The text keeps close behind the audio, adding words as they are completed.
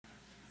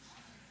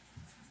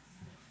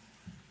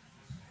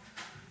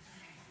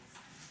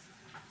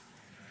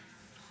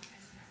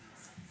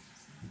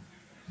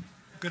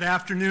Good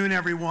afternoon,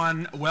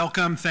 everyone.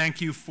 Welcome.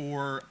 Thank you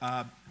for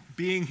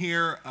being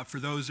here. For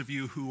those of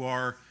you who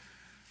are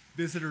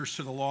visitors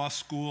to the law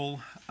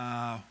school,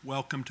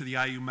 welcome to the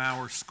IU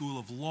Maurer School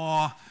of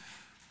Law.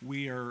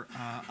 We are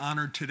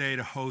honored today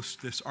to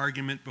host this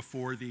argument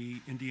before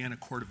the Indiana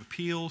Court of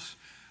Appeals.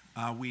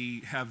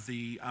 We have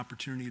the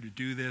opportunity to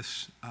do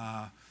this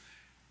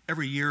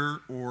every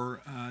year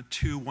or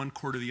two, one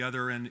court or the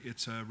other, and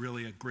it's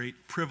really a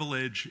great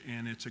privilege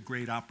and it's a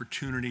great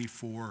opportunity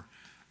for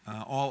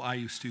all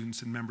IU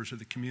students and members of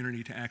the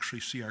community to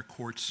actually see our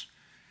courts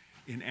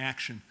in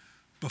action.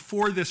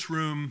 Before this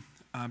room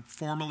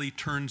formally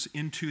turns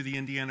into the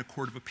Indiana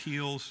Court of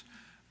Appeals,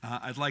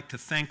 I'd like to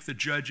thank the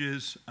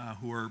judges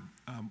who are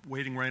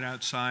waiting right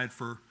outside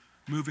for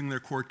moving their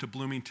court to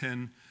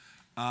Bloomington,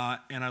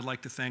 and I'd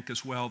like to thank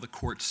as well the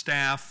court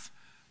staff.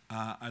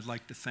 I'd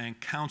like to thank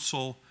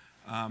counsel.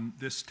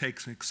 This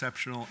takes an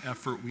exceptional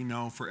effort, we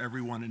know, for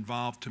everyone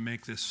involved to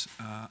make this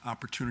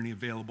opportunity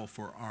available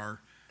for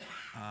our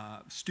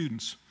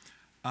students.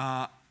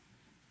 Let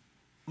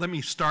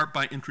me start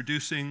by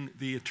introducing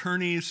the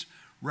attorneys.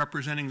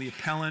 Representing the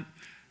appellant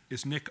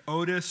is Nick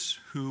Otis,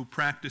 who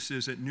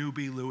practices at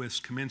Newby, Lewis,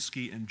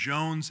 Kaminsky, and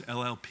Jones,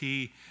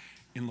 LLP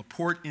in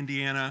LaPorte,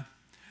 Indiana.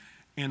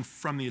 And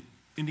from the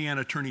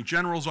Indiana Attorney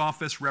General's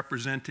office,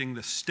 representing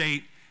the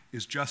state,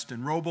 is Justin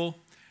Roble,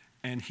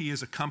 and he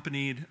is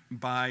accompanied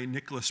by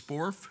Nicholas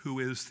Borf, who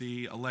is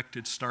the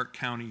elected Stark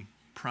County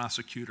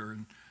prosecutor.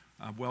 And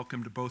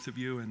welcome to both of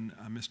you, and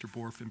Mr.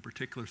 Borf in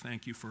particular,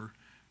 thank you for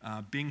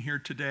being here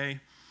today.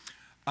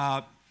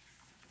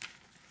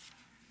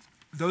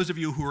 Those of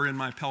you who are in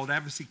my appellate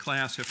advocacy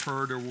class have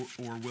heard or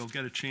will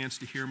get a chance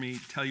to hear me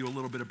tell you a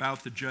little bit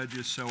about the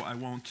judges, so I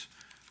won't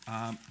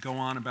go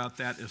on about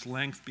that as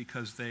length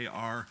because they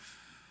are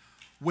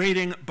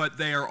waiting, but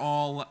they are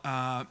all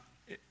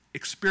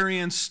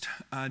experienced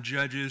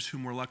judges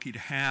whom we're lucky to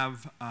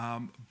have,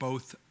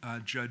 both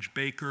Judge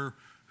Baker,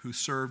 who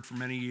served for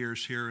many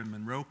years here in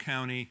Monroe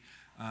County,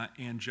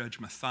 and Judge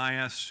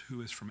Mathias,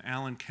 who is from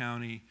Allen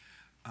County,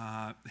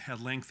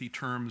 had lengthy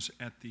terms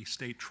at the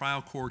state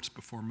trial courts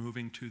before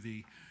moving to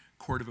the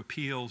Court of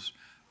Appeals.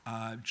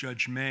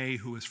 Judge May,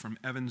 who is from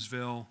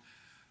Evansville,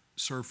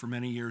 served for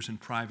many years in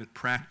private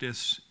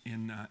practice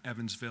in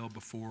Evansville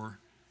before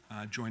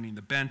joining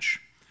the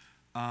bench.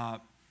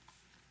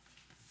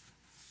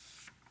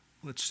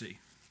 Let's see.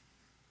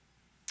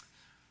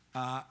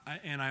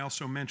 And I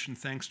also mentioned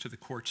thanks to the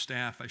court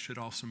staff. I should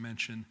also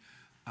mention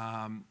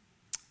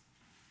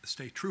the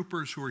state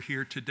troopers who are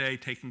here today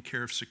taking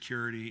care of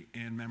security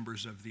and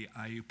members of the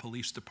IU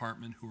Police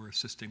Department who are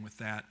assisting with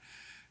that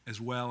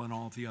as well, and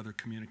all of the other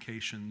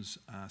communications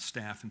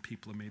staff and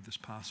people who made this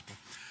possible.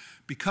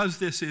 Because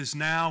this is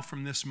now,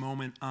 from this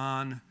moment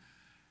on,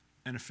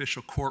 an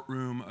official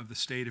courtroom of the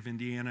state of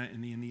Indiana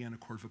in the Indiana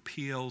Court of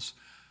Appeals,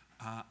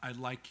 I'd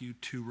like you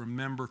to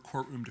remember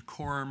courtroom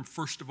decorum.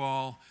 First of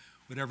all,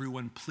 would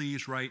everyone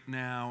please right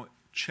now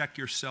check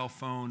your cell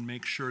phone,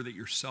 make sure that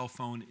your cell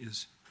phone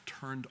is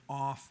turned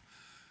off.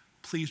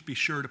 Please be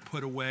sure to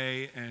put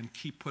away and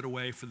keep put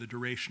away for the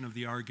duration of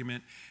the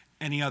argument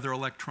any other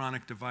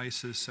electronic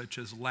devices such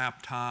as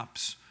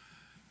laptops,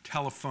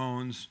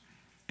 telephones,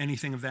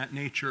 anything of that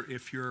nature.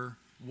 If your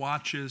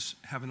watches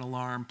have an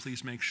alarm,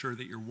 please make sure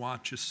that your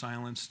watch is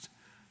silenced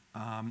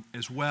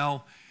as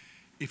well.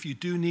 If you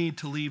do need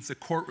to leave the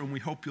courtroom, we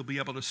hope you'll be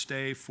able to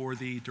stay for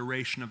the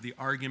duration of the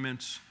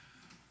arguments.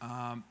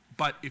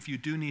 But if you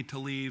do need to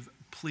leave,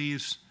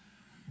 please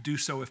do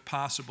so if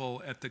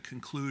possible at the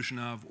conclusion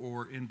of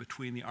or in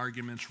between the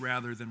arguments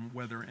rather than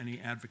whether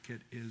any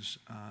advocate is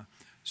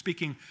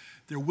speaking.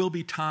 There will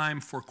be time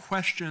for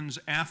questions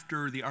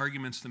after the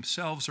arguments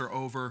themselves are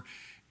over.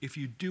 If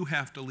you do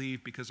have to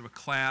leave because of a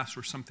class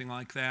or something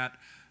like that,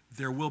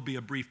 there will be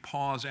a brief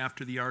pause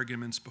after the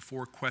arguments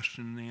before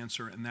question and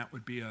answer, and that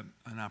would be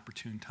an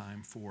opportune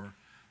time for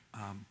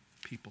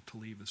people to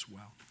leave as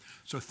well.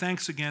 So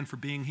thanks again for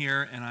being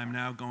here, and I'm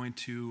now going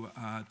to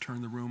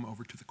turn the room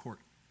over to the court.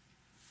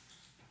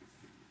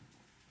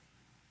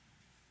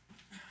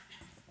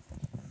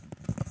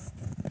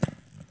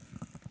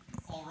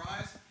 All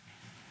rise.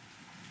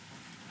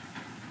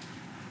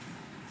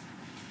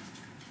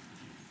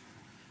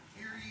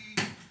 Hear ye,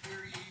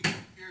 hear ye,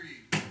 hear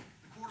ye. The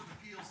Court of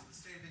Appeals of the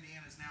State of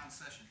Indiana is now in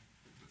session,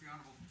 with the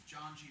Honorable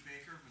John G.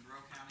 Baker of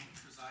Monroe County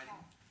presiding,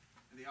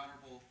 and the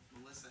Honorable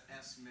Melissa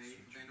S. May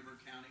of Vanderburgh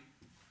County,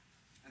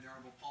 and the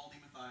Honorable Paul D.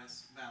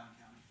 Mathias of Allen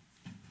County.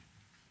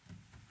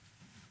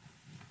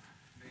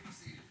 You may be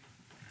seated.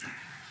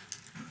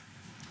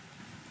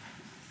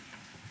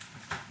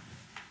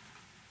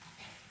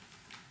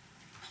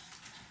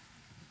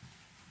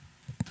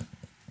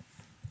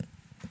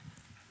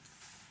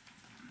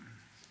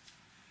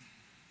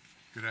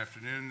 Good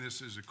afternoon.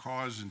 This is a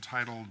cause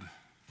entitled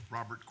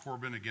Robert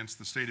Corbin against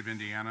the State of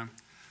Indiana,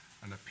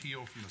 an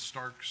appeal from the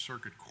Stark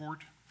Circuit Court.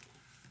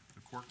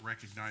 The court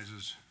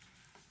recognizes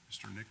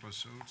Mr.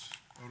 Nicholas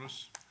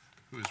Otis,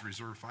 who has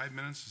reserved 5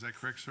 minutes. Is that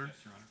correct, sir? Yes,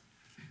 Your Honor.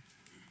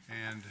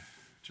 And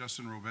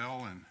Justin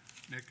Roble and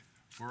Nick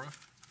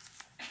Borf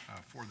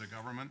for the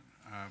government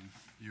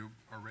You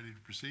are ready to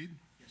proceed?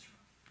 Yes, Your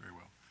Honor. Very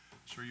well.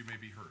 Sir, you may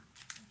be heard.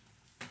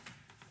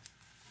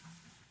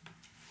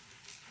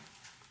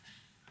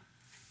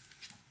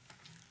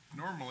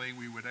 Normally,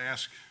 we would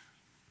ask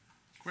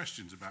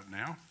questions about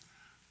now,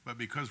 but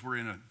because we're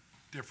in a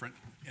different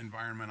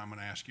environment, I'm going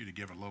to ask you to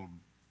give a little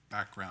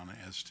background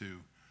as to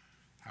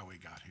how we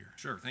got here.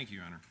 Sure, thank you,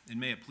 Your Honor. And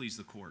may it please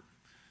the court.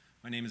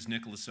 My name is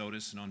Nicholas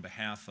Otis, and on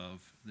behalf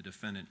of the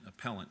defendant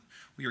appellant,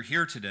 we are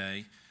here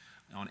today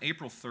on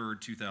April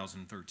 3rd,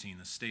 2013.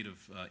 The state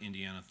of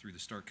Indiana, through the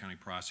Stark County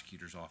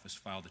Prosecutor's Office,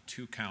 filed a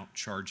two-count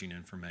charging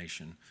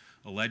information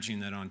alleging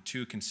that on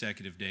two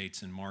consecutive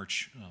dates in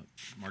March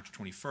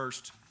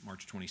 21st,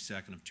 March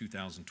 22nd of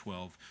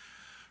 2012,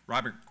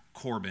 Robert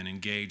Corbin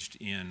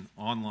engaged in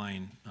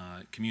online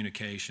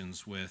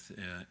communications with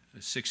a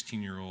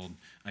 16-year-old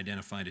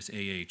identified as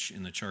AH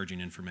in the charging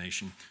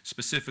information,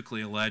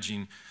 specifically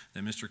alleging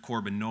that Mr.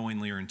 Corbin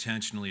knowingly or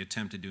intentionally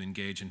attempted to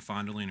engage in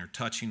fondling or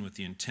touching with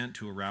the intent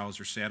to arouse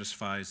or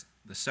satisfy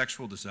the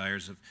sexual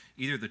desires of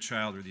either the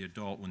child or the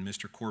adult when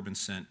Mr. Corbin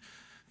sent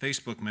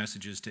Facebook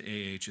messages to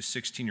AH, a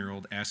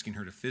 16-year-old, asking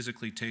her to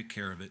physically take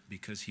care of it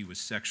because he was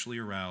sexually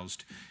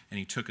aroused, and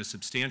he took a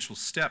substantial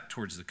step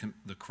towards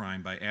the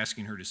crime by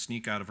asking her to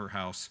sneak out of her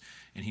house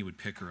and he would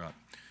pick her up.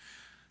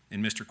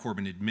 And Mr.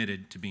 Corbin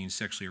admitted to being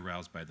sexually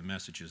aroused by the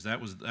messages. That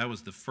was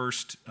the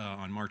first,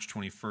 on March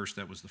 21st,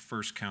 that was the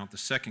first count. The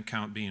second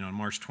count being on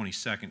March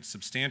 22nd,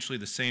 substantially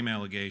the same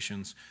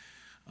allegations.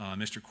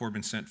 Mr.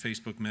 Corbin sent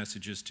Facebook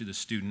messages to the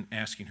student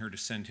asking her to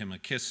send him a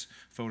kiss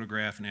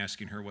photograph and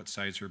asking her what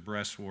size her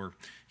breasts were.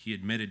 He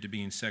admitted to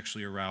being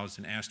sexually aroused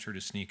and asked her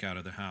to sneak out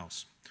of the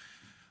house.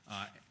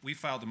 We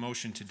filed a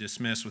motion to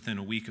dismiss within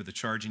a week of the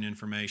charging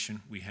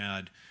information. We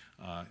had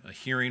a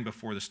hearing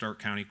before the Stark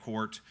County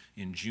Court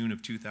in June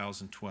of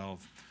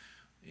 2012.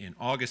 In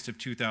August of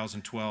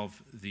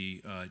 2012,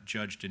 the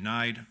judge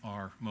denied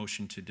our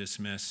motion to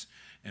dismiss,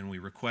 and we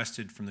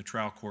requested from the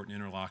trial court an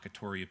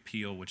interlocutory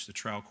appeal, which the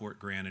trial court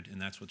granted,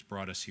 and that's what's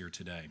brought us here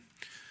today.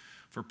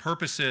 For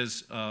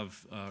purposes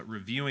of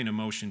reviewing a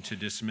motion to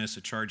dismiss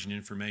a charging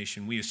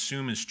information, we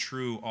assume as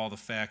true all the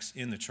facts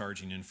in the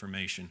charging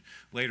information.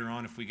 Later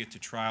on, if we get to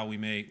trial, we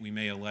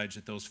may allege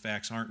that those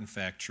facts aren't in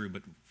fact true,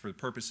 but for the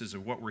purposes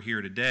of what we're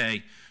here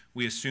today,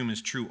 we assume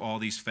as true all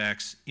these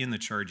facts in the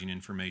charging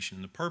information.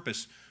 And the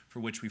purpose for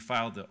which we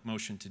filed the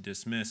motion to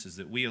dismiss is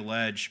that we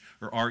allege,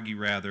 or argue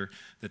rather,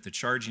 that the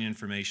charging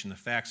information, the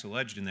facts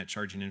alleged in that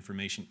charging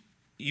information,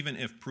 even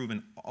if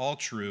proven all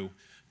true,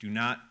 do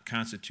not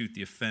constitute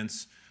the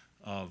offense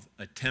of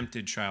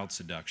attempted child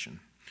seduction.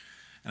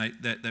 And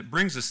that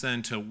brings us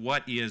then to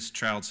what is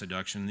child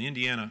seduction. The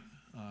Indiana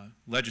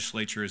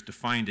legislature has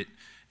defined it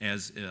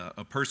as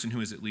a person who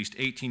is at least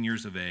 18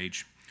 years of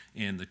age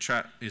and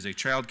is a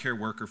child care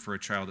worker for a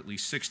child at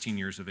least 16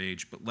 years of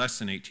age but less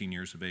than 18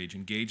 years of age,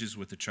 engages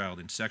with the child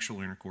in sexual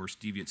intercourse,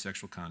 deviant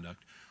sexual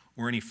conduct,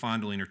 or any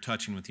fondling or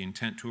touching with the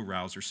intent to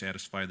arouse or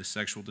satisfy the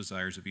sexual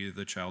desires of either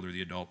the child or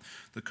the adult.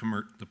 The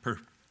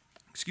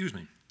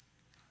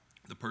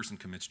person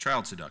commits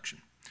child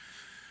seduction.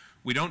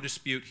 We don't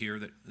dispute here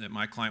that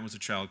my client was a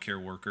child care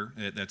worker.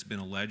 That's been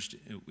alleged.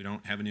 We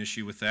don't have an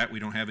issue with that. We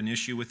don't have an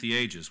issue with the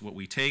ages. What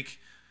we take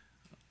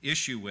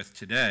issue with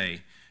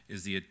today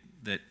is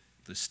that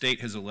the state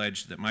has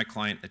alleged that my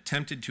client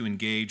attempted to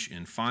engage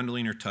in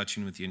fondling or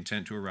touching with the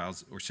intent to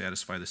arouse or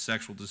satisfy the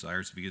sexual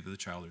desires of either the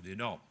child or the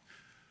adult.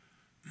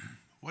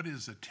 What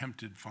is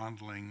attempted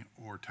fondling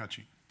or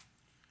touching?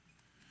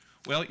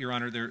 Well, Your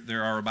Honor,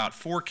 there are about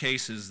 4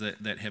 cases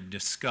that have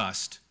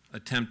discussed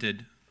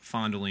attempted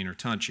fondling or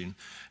touching,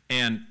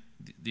 and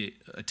the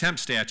attempt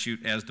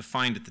statute, as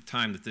defined at the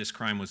time that this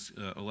crime was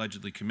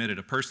allegedly committed,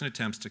 a person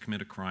attempts to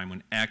commit a crime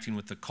when acting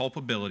with the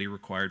culpability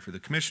required for the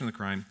commission of the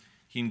crime.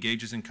 He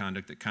engages in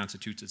conduct that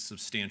constitutes a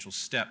substantial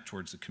step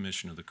towards the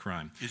commission of the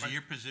crime. Is it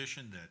your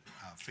position that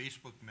a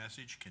Facebook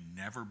message can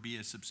never be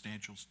a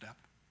substantial step?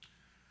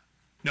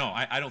 No,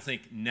 I don't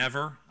think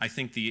never. I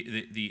think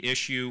the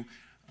issue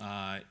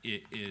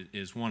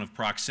is one of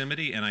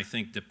proximity, and I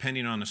think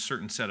depending on a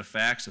certain set of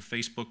facts, a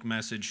Facebook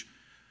message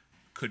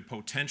could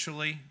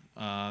potentially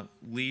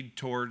lead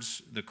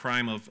towards the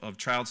crime of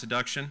child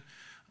seduction,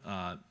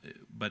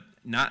 but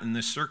not in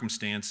this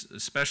circumstance,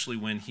 especially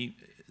when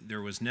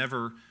there was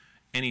never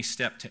any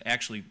step to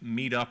actually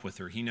meet up with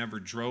her. He never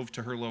drove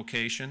to her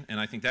location, and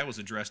I think that was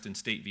addressed in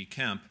State v.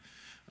 Kemp,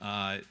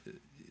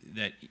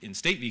 that in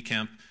State v.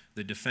 Kemp,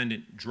 the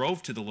defendant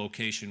drove to the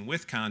location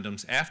with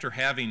condoms after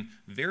having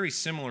very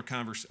similar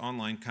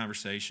online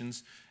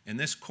conversations, and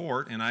this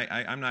court, and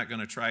I'm not going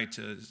to try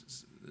to,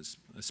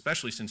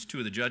 especially since 2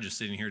 of the judges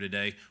sitting here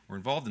today were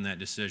involved in that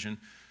decision,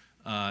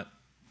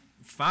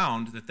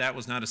 found that that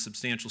was not a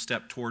substantial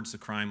step towards the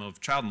crime of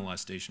child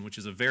molestation, which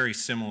is a very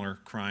similar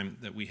crime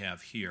that we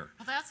have here.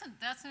 Well,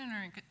 that's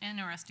an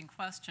interesting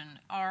question.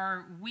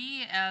 Are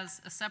we,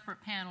 as a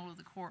separate panel of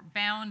the court,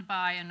 bound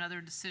by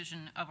another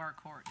decision of our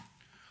court?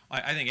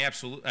 I think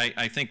absolutely.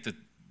 I think that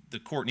the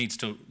court needs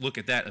to look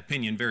at that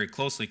opinion very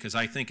closely, because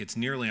I think it's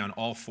nearly on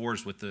all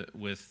fours with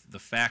the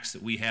facts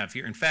that we have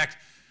here. In fact,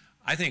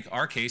 I think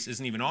our case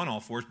isn't even on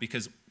all fours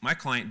because my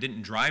client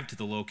didn't drive to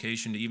the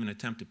location to even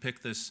attempt to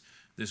pick this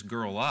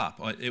girl up.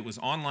 It was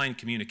online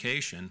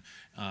communication,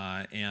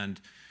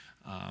 and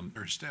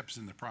There are steps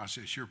in the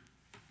process. Your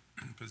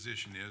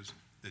position is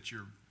that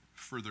you're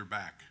further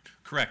back.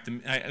 correct.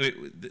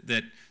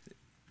 That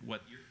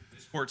what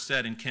this court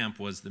said in Kemp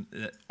was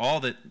that all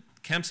that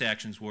Kemp's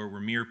actions were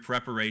mere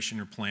preparation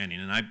or planning.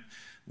 And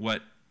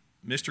what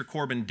Mr.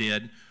 Corbin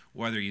did,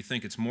 whether you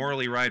think it's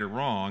morally right or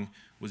wrong,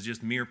 was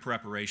just mere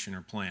preparation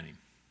or planning.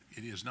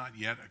 It is not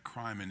yet a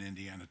crime in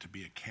Indiana to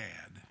be a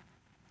cad.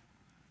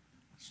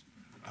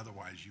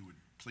 Otherwise, you would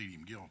plead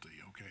him guilty,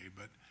 okay?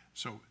 But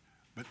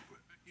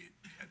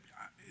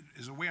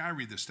the way I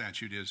read the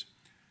statute is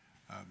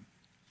that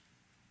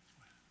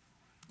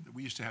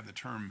we used to have the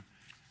term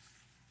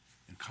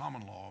in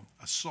common law,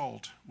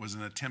 assault was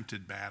an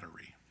attempted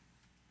battery.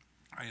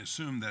 I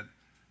assume that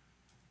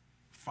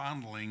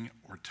fondling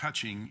or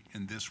touching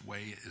in this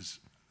way is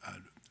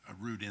a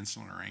rude,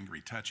 insolent, or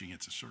angry touching.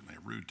 It's certainly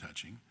a rude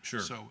touching. Sure.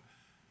 So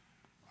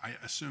I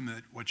assume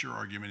that what your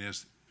argument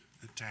is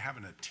that to have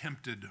an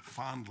attempted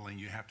fondling,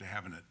 you have to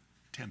have an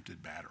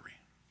attempted battery.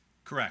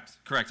 Correct.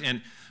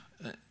 And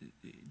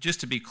just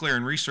to be clear,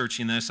 in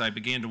researching this, I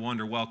began to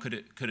wonder, well, could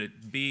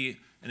it be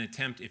an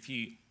attempt if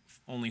he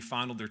only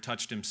fondled or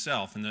touched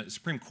himself? And the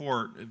Supreme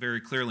Court very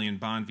clearly in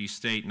Bond v.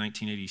 State,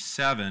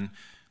 1987,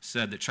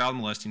 said that child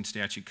molesting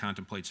statute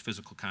contemplates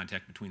physical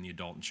contact between the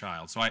adult and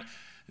child. So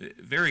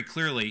very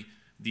clearly,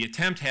 the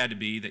attempt had to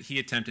be that he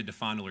attempted to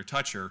fondle or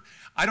touch her.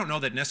 I don't know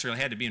that necessarily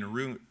had to be in a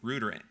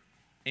rude or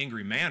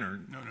angry manner.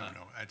 No.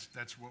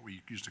 That's what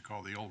we used to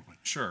call the old one.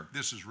 Sure.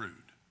 This is rude.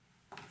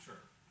 Sure.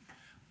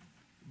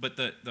 But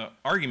the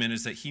argument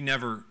is that he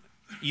never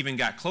even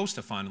got close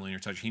to fondling or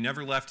touching. He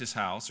never left his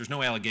house. There's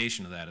no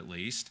allegation of that, at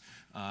least.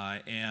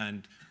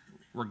 And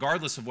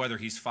regardless of whether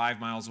he's 5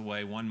 miles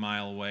away, 1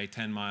 mile away,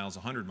 10 miles,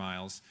 100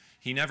 miles,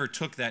 he never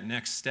took that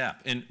next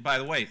step. And by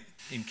the way,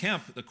 in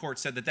Kemp, the court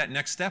said that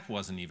next step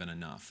wasn't even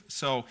enough.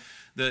 So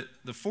the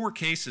 4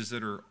 cases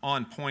that are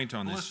on point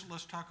on this.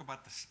 Let's talk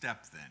about the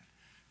step then,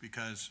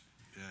 because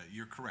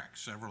you're correct.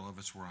 Several of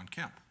us were on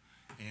Kemp.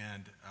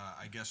 And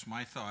I guess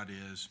my thought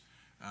is,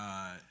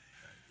 I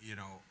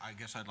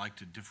guess I'd like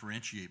to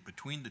differentiate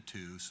between the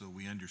two so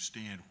we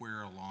understand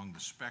where along the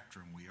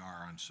spectrum we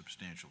are on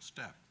substantial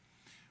step.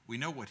 We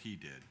know what he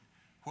did.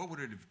 What would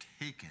it have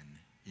taken,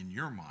 in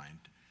your mind,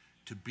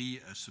 to be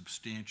a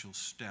substantial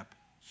step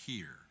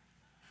here?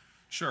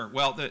 Sure.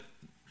 Well,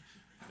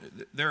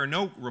 there are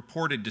no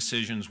reported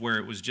decisions where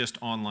it was just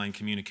online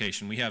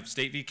communication. We have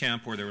State v.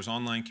 Kemp where there was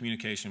online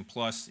communication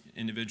plus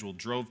individual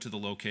drove to the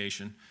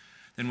location.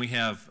 Then we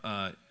have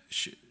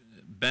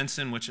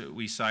Benson, which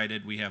we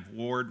cited. We have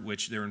Ward,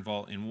 which they're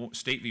involved in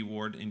State v.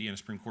 Ward, Indiana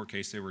Supreme Court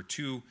case. There were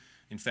two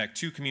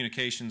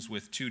communications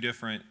with 2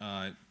 different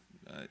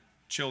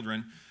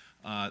children.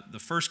 The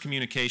first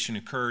communication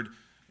occurred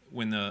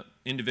when the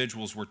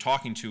individuals were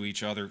talking to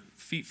each other,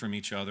 feet from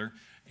each other,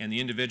 and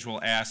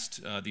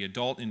the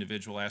adult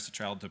individual asked the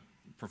child to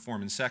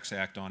perform a sex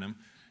act on him,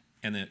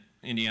 and the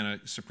Indiana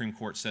Supreme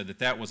Court said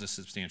that was a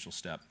substantial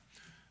step.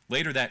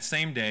 Later that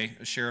same day,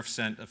 a sheriff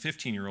sent a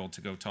 15-year-old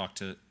to go talk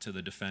to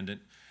the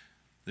defendant.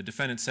 The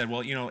defendant said,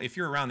 well, if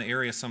you're around the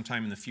area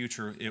sometime in the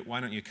future, why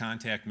don't you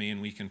contact me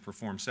and we can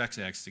perform sex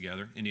acts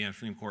together? Indiana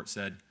Supreme Court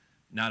said,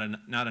 not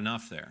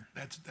enough there.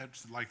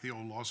 That's like the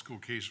old law school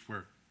case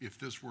where if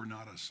this were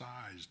not a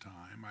size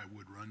time, I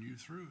would run you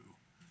through.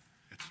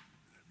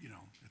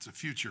 It's a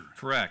future.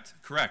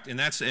 Correct. And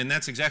that's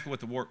exactly what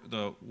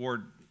the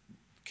Ward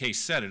case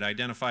said. It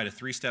identified a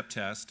 3-step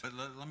test. But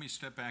let me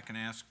step back and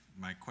ask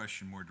my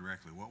question more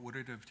directly. What would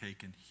it have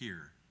taken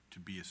here to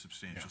be a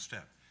substantial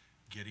step?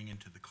 Getting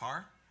into the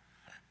car?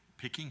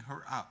 Picking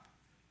her up?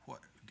 What?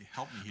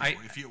 Help me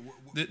here.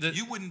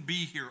 You wouldn't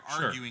be here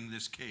arguing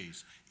this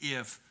case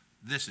if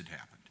this had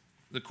happened.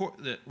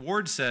 The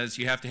Ward says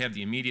you have to have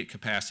the immediate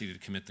capacity to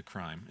commit the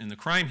crime. And the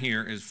crime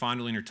here is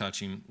fondling or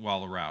touching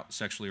while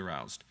sexually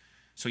aroused.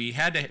 So he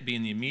had to have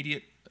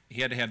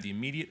the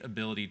immediate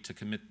ability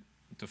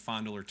to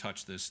fondle or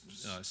touch this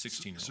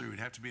 16-year-old. So he would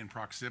have to be in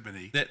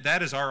proximity.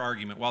 That is our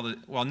argument.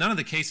 While none of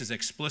the cases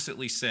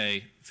explicitly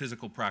say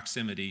physical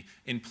proximity,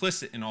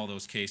 implicit in all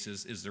those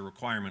cases is the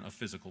requirement of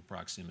physical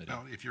proximity.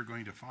 Well, if you're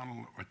going to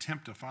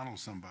attempt to fondle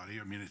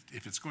somebody,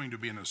 if it's going to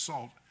be an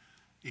assault,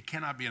 it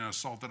cannot be an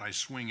assault that I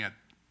swing at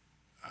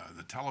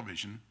the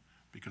television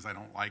because I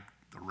don't like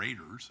the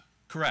Raiders.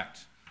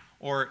 Correct.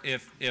 Or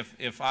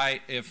if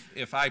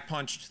I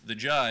punched the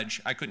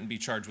judge, I couldn't be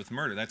charged with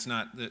murder. That's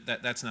not the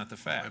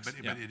facts.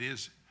 But it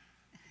is.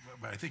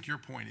 But I think your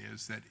point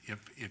is that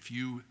if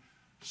you,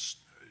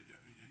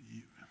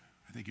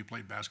 I think you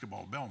played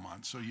basketball at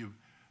Belmont. So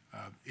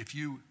if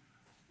you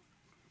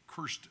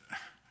cursed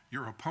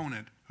your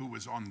opponent who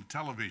was on the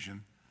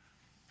television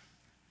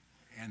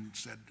and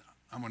said,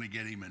 "I'm going to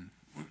get him," and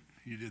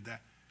you did that,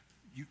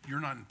 you're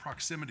not in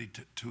proximity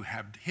to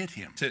have hit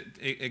him.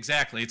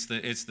 Exactly.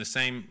 It's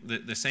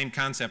the same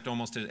concept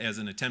almost as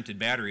an attempted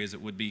battery as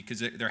it would be, because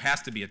there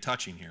has to be a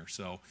touching here.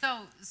 So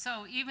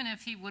even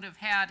if he would have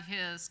had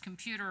his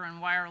computer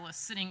and wireless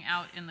sitting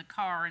out in the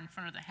car in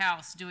front of the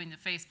house doing the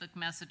Facebook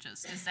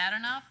messages, is that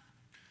enough?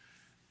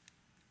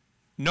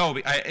 No,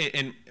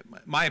 in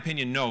my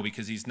opinion, no,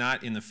 because he's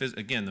not in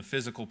the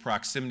physical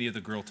proximity of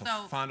the girl to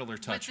fondle or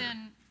touch her.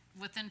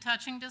 Within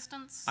touching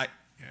distance?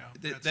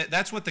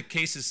 That's what the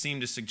cases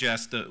seem to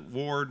suggest.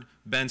 Ward,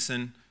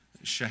 Benson,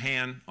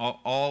 Shahan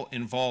all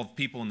involved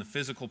people in the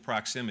physical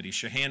proximity.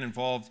 Shahan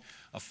involved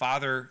a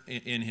father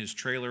in his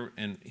trailer,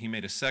 and he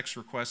made a sex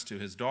request to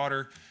his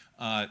daughter.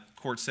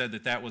 Court said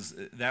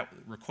that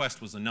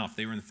request was enough.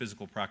 They were in the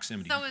physical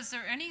proximity. So is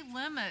there any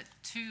limit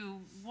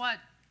to what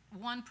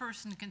one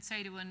person can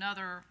say to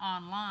another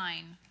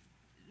online?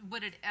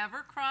 Would it ever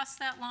cross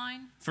that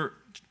line? For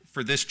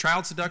this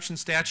child seduction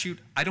statute,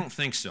 I don't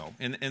think so.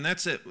 And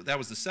that's it. That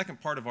was the second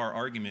part of our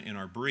argument in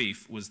our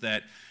brief, was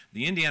that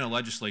the Indiana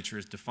legislature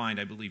has defined,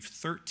 I believe,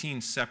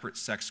 13 separate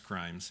sex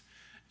crimes.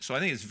 So I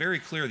think it's very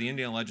clear the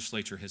Indiana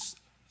legislature has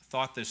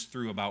thought this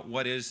through about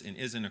what is and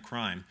isn't a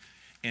crime.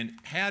 And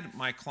had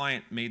my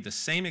client made the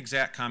same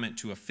exact comment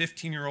to a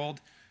 15-year-old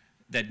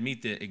that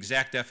meet the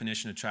exact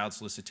definition of child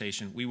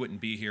solicitation, we wouldn't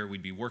be here.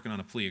 We'd be working on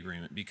a plea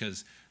agreement,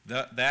 because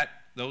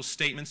those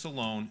statements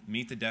alone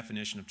meet the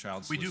definition of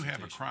child solicitation. We do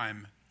have a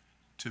crime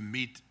to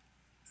meet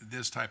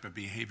this type of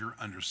behavior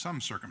under some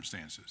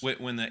circumstances.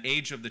 When the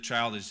age of the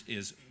child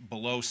is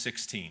below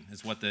 16,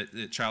 is what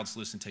the child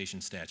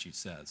solicitation statute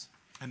says.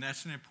 And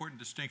that's an important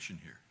distinction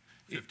here,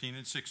 15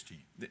 and 16.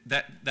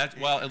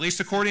 Well, at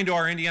least according to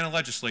our Indiana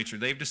legislature,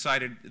 they've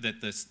decided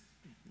that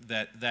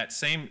that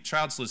same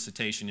child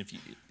solicitation,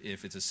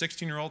 if it's a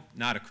 16-year-old,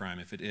 not a crime.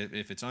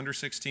 If it's under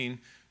 16,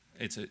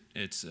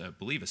 it's I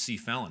believe a C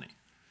felony.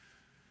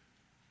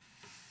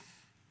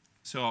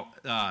 So,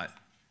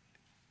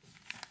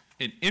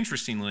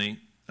 interestingly,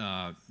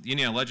 the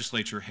Indiana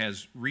legislature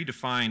has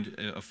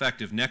redefined,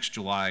 effective next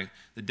July,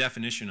 the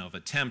definition of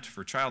attempt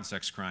for child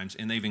sex crimes,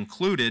 and they've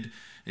included,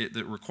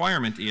 the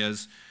requirement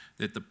is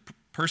that the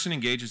person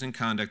engages in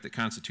conduct that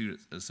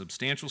constitutes a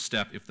substantial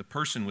step if the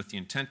person with the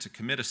intent to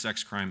commit a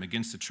sex crime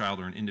against a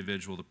child or an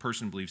individual the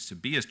person believes to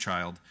be a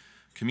child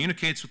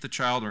communicates with the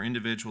child or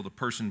individual the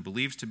person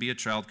believes to be a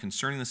child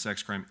concerning the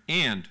sex crime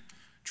and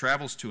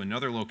travels to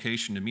another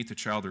location to meet the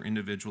child or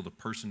individual the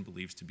person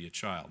believes to be a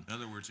child. In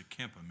other words, a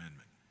Kemp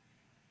amendment.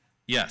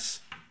 Yes,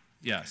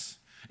 yes.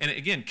 And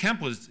again,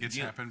 Kemp was... It's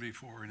happened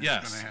before, and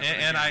yes, it's going to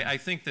happen and again. I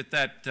think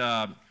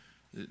that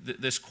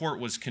this court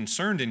was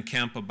concerned in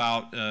Kemp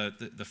about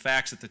the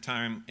facts at the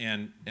time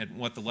and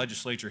what the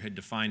legislature had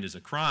defined as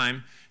a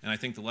crime, and I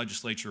think the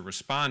legislature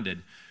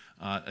responded.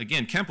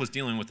 Again, Kemp was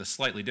dealing with a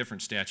slightly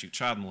different statute,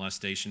 child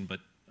molestation, but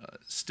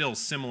still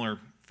similar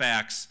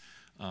facts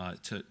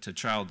to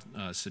child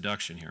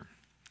seduction here.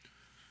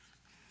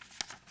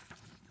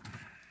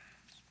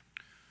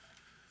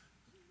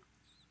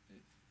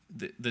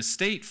 The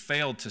state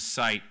failed to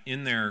cite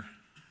in their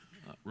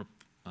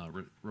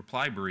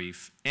reply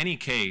brief any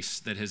case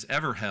that has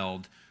ever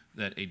held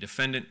that a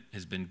defendant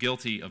has been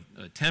guilty of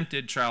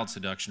attempted child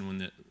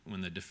seduction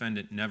when the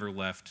defendant never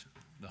left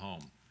the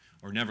home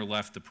or never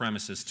left the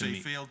premises to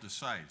meet. They failed to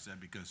cite. Is that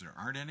because there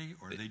aren't any,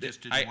 or they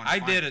just didn't want to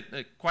find I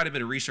did quite a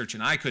bit of research,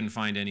 and I couldn't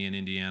find any in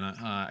Indiana.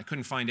 I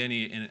couldn't find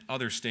any in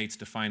other states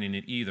defining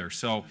it either.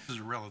 So this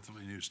is a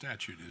relatively new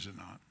statute, is it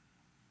not?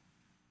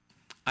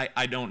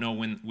 I don't know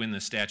when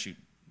the statute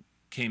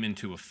came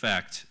into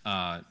effect.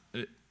 I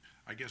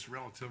guess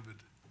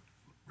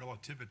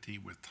relativity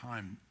with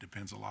time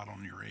depends a lot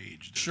on your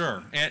age.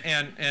 Sure,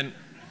 and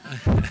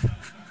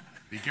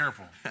be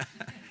careful.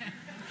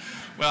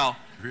 Well,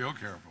 real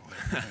careful.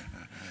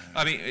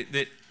 I mean,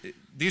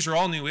 these are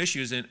all new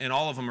issues, and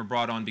all of them are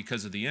brought on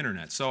because of the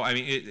internet. So, I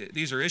mean,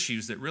 these are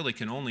issues that really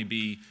can only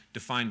be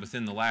defined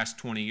within the last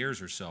 20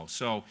 years or so.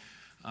 So,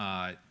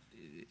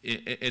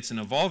 it's an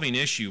evolving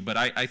issue, but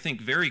I think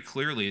very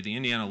clearly the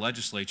Indiana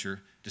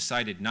legislature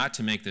decided not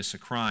to make this a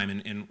crime,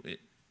 or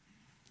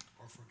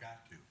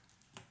forgot to.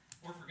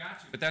 Or forgot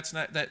to. But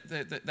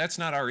that's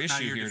not our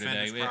issue here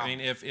today. I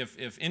mean,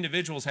 if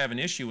individuals have an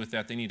issue with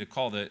that, they need to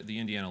call the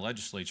Indiana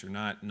legislature,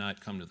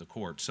 not come to the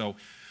court. So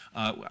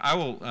I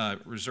will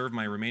reserve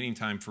my remaining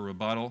time for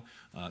rebuttal.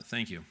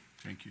 Thank you.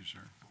 Thank you, sir.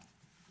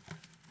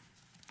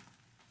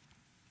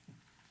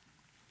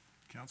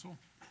 Counsel?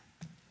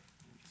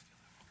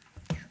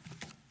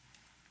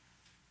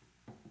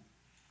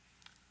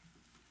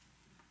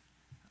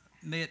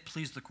 May it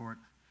please the court.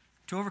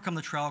 To overcome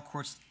the trial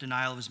court's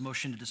denial of his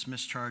motion to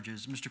dismiss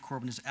charges, Mr.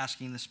 Corbin is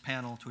asking this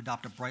panel to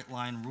adopt a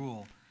bright-line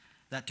rule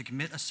that to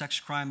commit a sex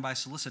crime by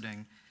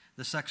soliciting,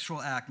 the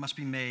sexual act must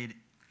be made,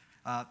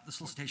 the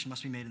solicitation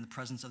must be made in the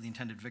presence of the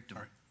intended victim.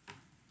 All right.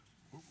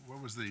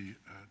 What was the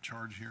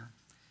charge here?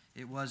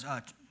 It was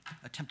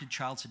attempted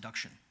child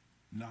seduction.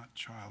 Not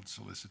child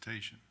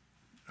solicitation.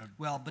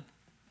 Well, but...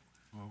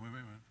 Well, wait.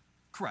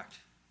 Correct.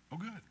 Oh,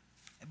 good.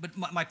 But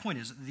my point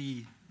is,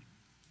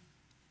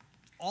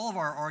 all of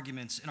our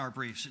arguments in our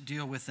briefs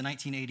deal with the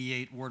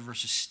 1988 Ward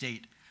versus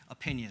State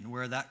opinion,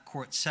 where that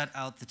court set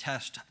out the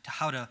test to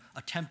how to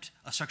attempt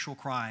a sexual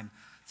crime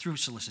through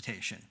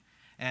solicitation.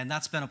 And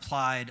that's been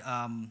applied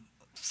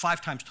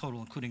 5 times total,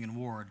 including in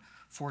Ward,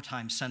 4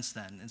 times since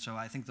then. And so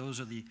I think those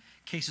are the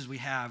cases we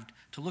have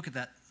to look at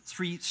that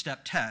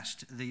 3-step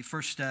test. The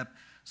first step,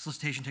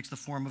 solicitation takes the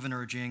form of an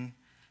urging.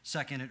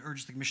 Second, it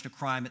urges the commission of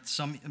crime at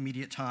some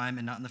immediate time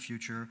and not in the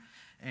future.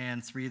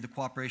 And 3, the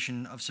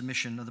cooperation of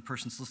submission of the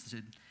person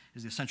solicited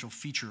is the essential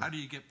feature. How do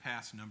you get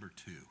past number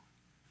 2?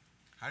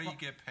 How do you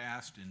get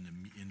past in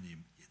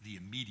the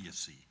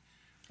immediacy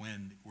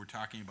when we're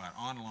talking about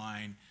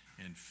online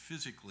and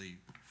physically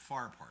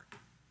far apart?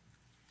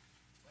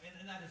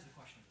 And that is the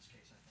question of this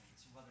case, I think.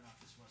 It's whether or not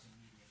this was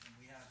immediate. And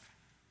we have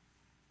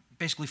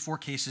basically 4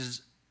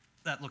 cases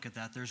that look at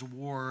that. There's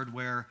Ward,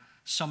 where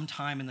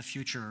sometime in the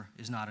future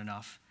is not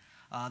enough.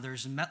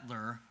 There's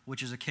Mettler,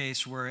 which is a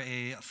case where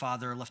a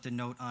father left a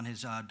note on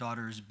his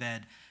daughter's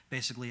bed,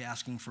 basically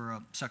asking for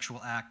a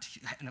sexual act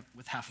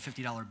with half a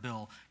 $50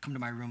 bill. Come to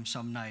my room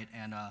some night,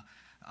 and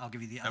I'll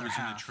give you the other half.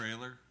 That was in a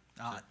trailer?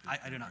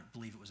 I do not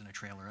believe it was in a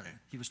trailer. Okay.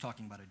 He was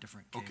talking about a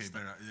different case. Okay,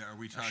 but are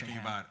we talking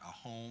about a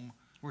home?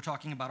 We're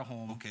talking about a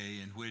home.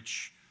 Okay, in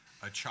which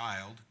a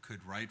child could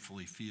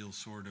rightfully feel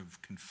sort of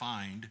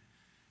confined,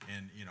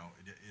 and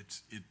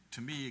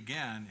to me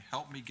again,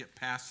 help me get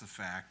past the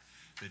fact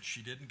that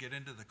she didn't get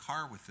into the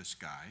car with this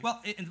guy.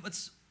 Well,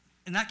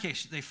 in that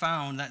case, they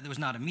found that it was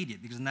not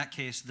immediate, because in that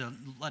case, the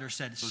letter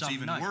said so some it's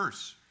even night.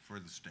 worse for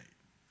the state.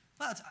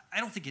 Well, I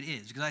don't think it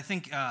is, because I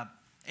think,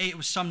 it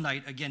was some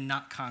night, again,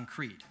 not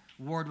concrete.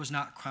 Ward was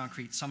not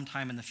concrete,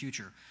 sometime in the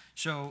future.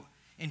 So,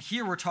 in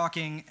here we're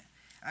talking,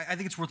 I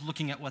think it's worth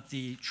looking at what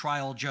the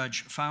trial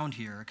judge found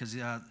here, because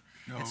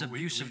it's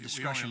abuse of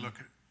discretion.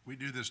 We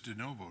do this de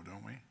novo,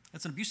 don't we?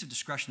 It's an abuse of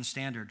discretion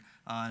standard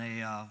on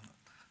a...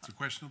 It's a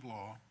question of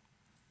law.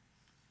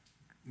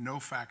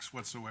 No facts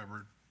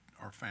whatsoever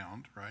are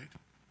found, right?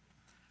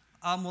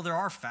 Well, there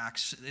are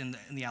facts in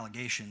the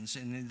allegations,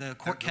 and the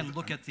court can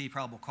look at the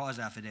probable cause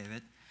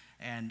affidavit,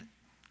 and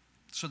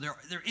so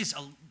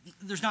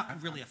there's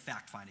not really a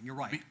fact finding. You're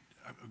right.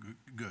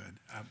 Good.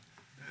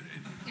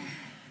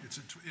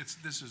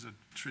 This is a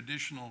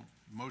traditional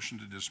motion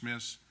to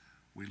dismiss.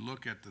 We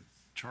look at the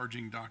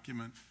charging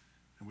document,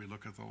 and we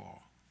look at the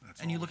law.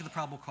 That's and all. you look at the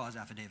probable cause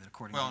affidavit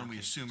according to Well, the and we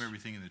cases. assume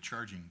everything in the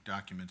charging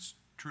document's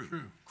true.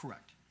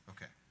 Correct.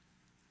 Okay.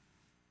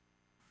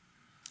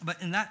 But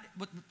in that,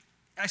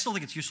 I still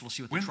think it's useful to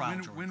see what the trial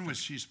judge when was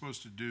she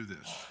supposed to do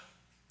this?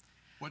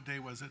 What day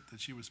was it that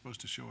she was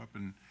supposed to show up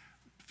and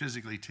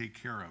physically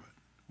take care of it?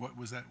 What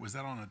was that? Was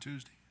that on a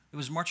Tuesday? It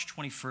was March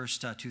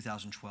 21st,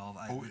 2012.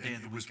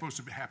 It was supposed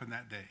to happen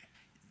that day.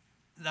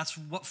 That's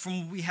what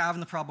from we have in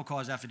the probable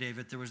cause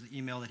affidavit. There was the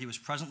email that he was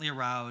presently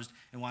aroused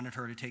and wanted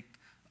her to take,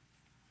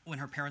 when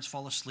her parents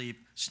fall asleep,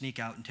 sneak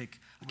out and take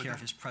care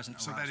of his present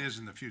arousal. So that is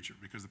in the future,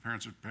 because the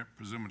parents are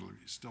presumably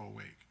still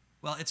awake.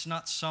 Well, it's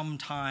not some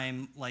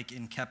time like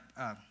in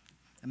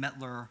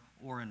Mettler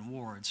or in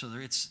Ward, so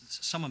it's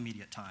some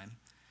immediate time.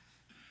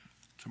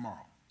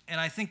 Tomorrow. And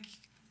I think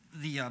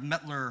the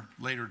Mettler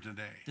later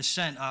today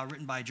dissent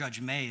written by Judge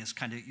May is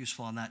kind of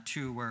useful on that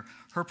too, where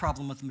her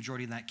problem with the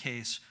majority in that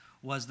case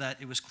was that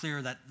it was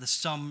clear that the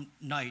some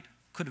night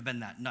could have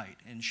been that night,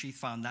 and she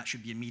found that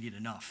should be immediate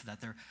enough,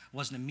 that there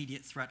was an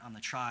immediate threat on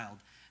the child,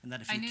 and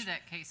that if I knew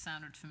that case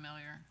sounded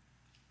familiar.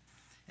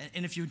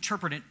 And if you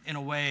interpret it in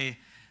a way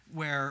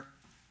where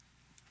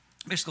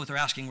basically what they're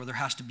asking, where there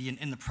has to be an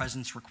in the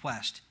presence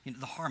request,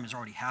 the harm has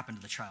already happened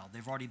to the child.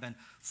 They've already been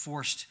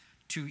forced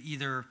to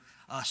either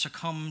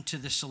succumb to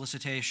this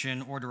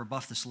solicitation or to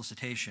rebuff the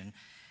solicitation.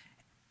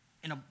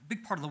 And a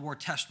big part of the Ward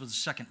test was the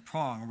second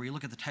prong, where you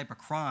look at the type of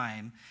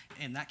crime,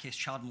 in that case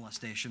child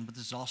molestation, but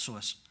this is also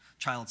a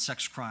child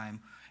sex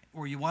crime,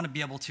 where you want to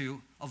be able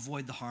to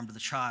avoid the harm to the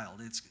child.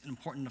 It's an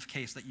important enough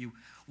case that you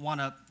want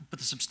to put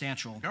the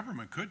substantial... The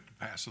government could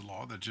pass a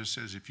law that just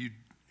says if you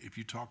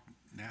talk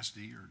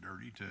nasty or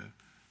dirty to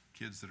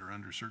kids that are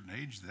under a certain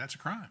age, that's a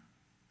crime.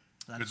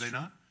 Could they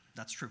not?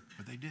 That's true.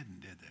 But they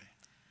didn't, did they?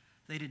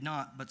 They did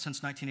not, but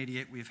since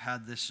 1988, we've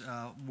had this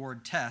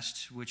Ward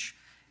test, which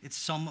it's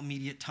some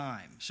immediate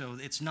time. So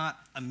it's not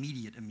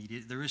immediate.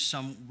 There is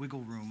some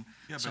wiggle room.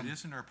 Yeah, but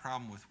isn't our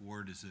problem with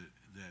Ward is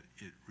that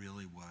it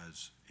really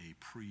was a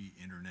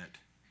pre-internet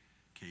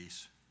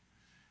case,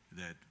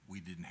 that we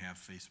didn't have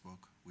Facebook,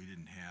 we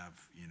didn't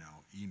have,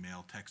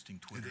 email,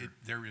 texting, Twitter.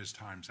 There is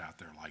times out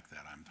there like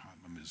that.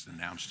 I'm just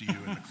announced to you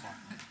in the clock.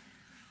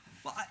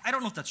 Well, I don't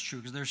know if that's true,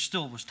 because there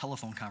still was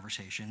telephone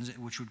conversations,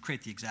 which would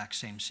create the exact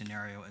same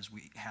scenario as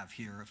we have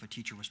here if a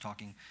teacher was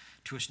talking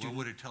to a student.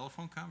 Well, would a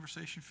telephone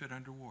conversation fit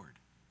under Ward?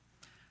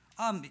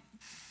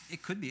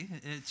 It could be.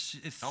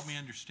 Help me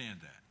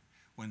understand that.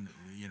 When,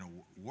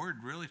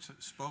 Ward really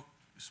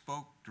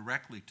spoke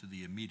directly to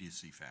the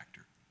immediacy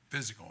factor.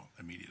 Physical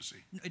immediacy.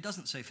 It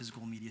doesn't say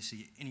physical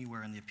immediacy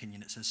anywhere in the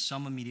opinion. It says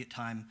some immediate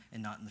time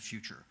and not in the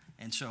future.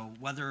 And so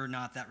whether or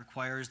not that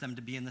requires them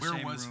to be in the same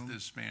room. Where was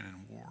this man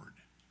in Ward?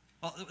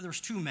 Well, there was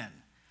 2 men.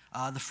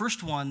 The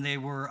first one, they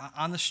were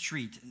on the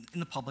street in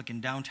the public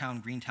in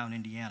downtown Greentown,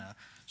 Indiana.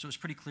 So it was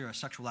pretty clear a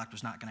sexual act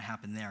was not going to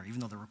happen there, even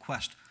though the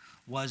request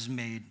was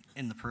made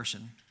in the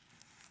person,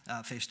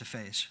 face to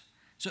face.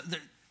 So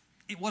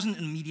it wasn't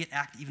an immediate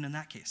act even in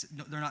that case.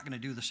 They're not going to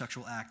do the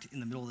sexual act in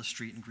the middle of the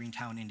street in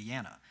Greentown,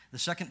 Indiana. The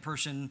second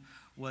person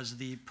was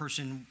the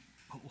person,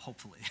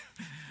 hopefully.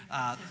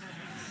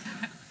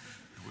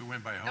 We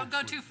went by Don't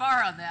go too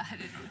far on that.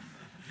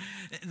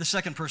 The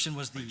second person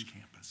was the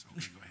campus.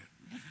 Okay, go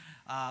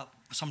ahead.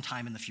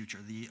 sometime in the future,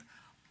 the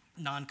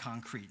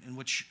non-concrete, in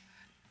which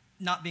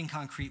not being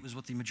concrete was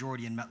what the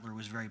majority in Mettler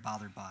was very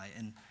bothered by.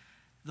 And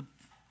the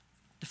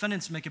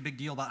defendants make a big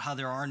deal about how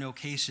there are no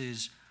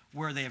cases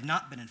where they have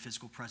not been in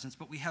physical presence,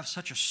 but we have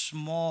such a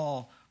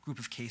small group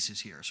of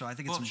cases here. So I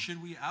think it's... Well,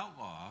 should we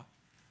outlaw,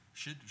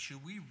 should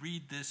we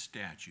read this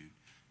statute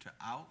to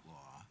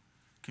outlaw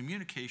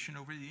communication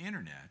over the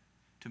internet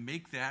to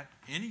make that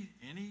any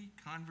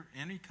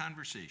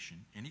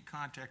conversation, any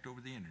contact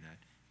over the internet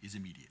is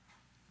immediate?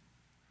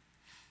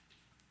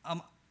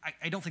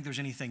 I don't think there's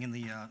anything in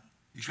the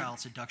child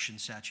seduction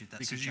statute that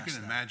Because you suggests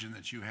can that. imagine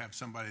that you have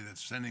somebody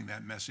that's sending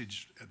that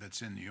message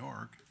that's in New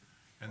York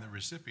and the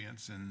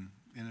recipient's in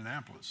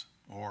Annapolis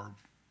or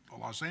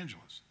Los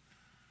Angeles.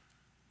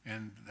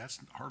 And that's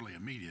hardly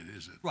immediate,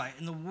 is it? Right,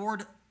 and the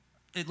ward,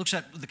 it looks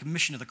at the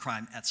commission of the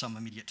crime at some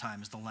immediate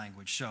time is the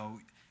language. So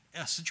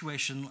a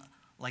situation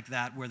like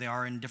that where they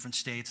are in different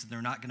states and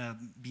they're not going to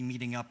be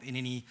meeting up in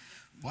any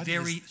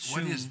very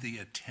soon. What is the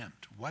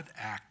attempt? What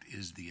act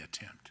is the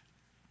attempt?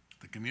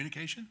 The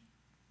communication?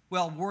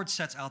 Well, Ward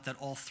sets out that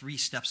all three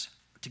steps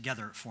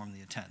together form the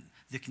intent.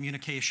 The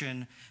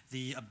communication,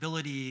 the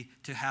ability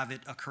to have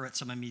it occur at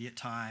some immediate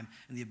time,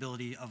 and the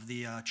ability of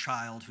the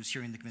child who's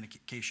hearing the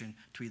communication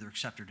to either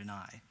accept or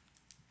deny.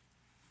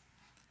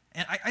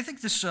 And I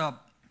think this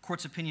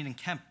court's opinion in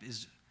Kemp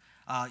is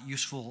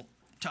useful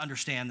to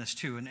understand this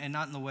too, and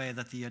not in the way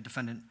that the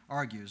defendant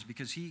argues,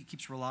 because he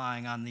keeps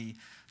relying on the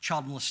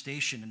child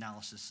molestation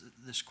analysis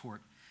this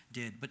court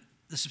did. But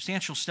the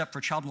substantial step for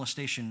child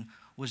molestation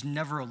was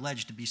never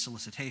alleged to be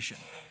solicitation.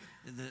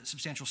 The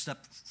substantial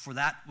step for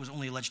that was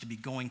only alleged to be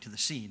going to the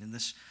scene, and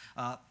this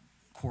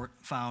court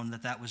found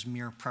that that was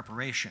mere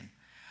preparation.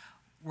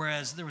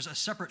 Whereas there was a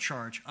separate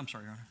charge. I'm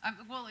sorry, Your Honor.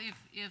 Well,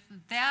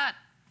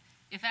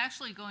 if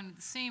actually going to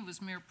the scene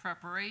was mere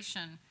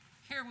preparation,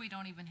 here we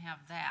don't even have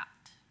that.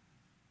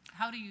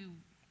 How do you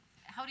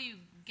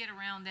get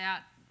around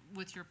that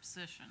with your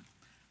position?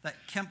 That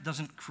Kemp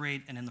doesn't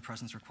create an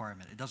in-the-presence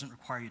requirement. It doesn't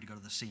require you to go to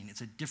the scene. It's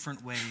a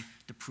different way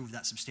to prove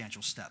that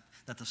substantial step,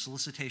 that the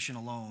solicitation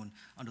alone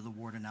under the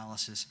Ward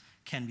analysis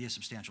can be a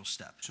substantial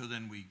step. So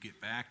then we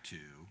get back to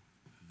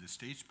the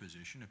state's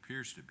position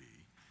appears to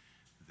be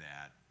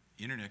that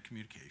internet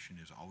communication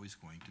is always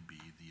going to be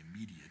the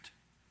immediate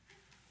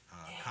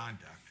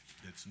conduct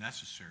that's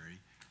necessary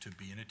to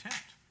be an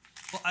attempt.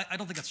 Well, I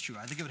don't think that's true.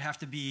 I think it would have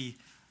to be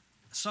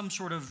some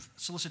sort of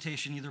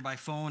solicitation either by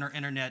phone or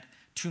internet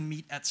to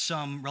meet at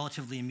some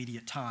relatively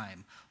immediate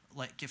time.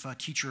 Like if a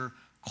teacher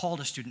called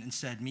a student and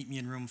said, meet me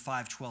in room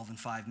 512 in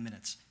 5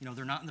 minutes. You know,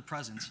 they're not in the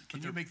presence.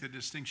 Can you make the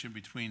distinction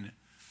between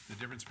the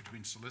difference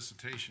between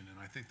solicitation,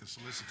 and I think the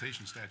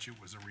solicitation statute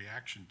was a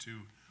reaction to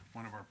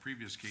one of our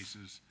previous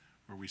cases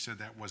where we said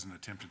that wasn't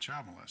attempted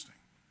child molesting.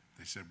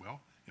 They said,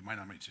 well, it might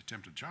not be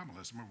attempted child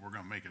molesting, but we're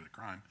going to make it a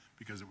crime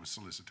because it was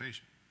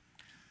solicitation.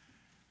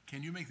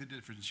 Can you make the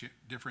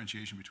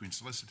differentiation between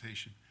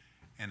solicitation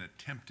and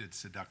attempted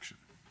seduction,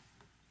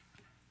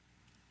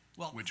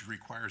 Well, which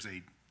requires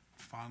a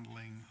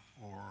fondling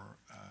or,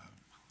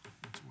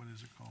 what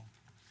is it called?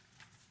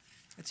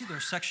 it's either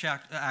a sex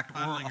act or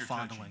Fondling a or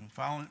fondling.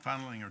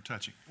 Fondling or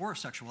touching. Or a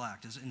sexual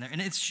act is in there.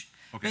 And it's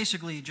Okay.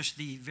 basically just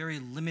the very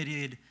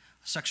limited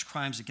sex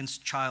crimes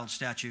against child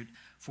statute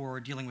for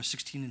dealing with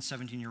 16 and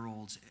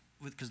 17-year-olds,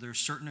 because there are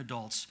certain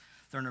adults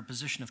that are in a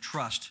position of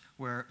trust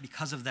where,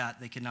 because of that,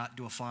 they cannot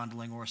do a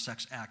fondling or a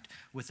sex act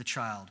with a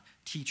child.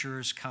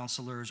 Teachers,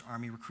 counselors,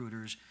 Army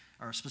recruiters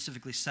are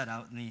specifically set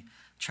out in the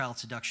child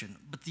seduction.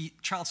 But the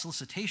child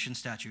solicitation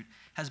statute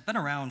has been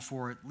around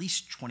for at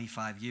least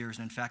 25 years,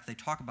 and in fact, they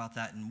talk about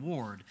that in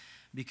Ward,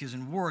 because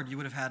in Ward, you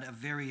would have had a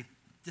very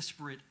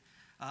disparate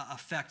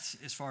effect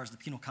as far as the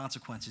penal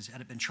consequences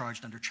had it been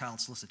charged under child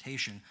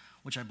solicitation,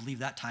 which I believe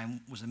that time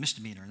was a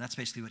misdemeanor, and that's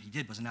basically what he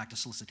did, was an act of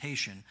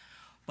solicitation.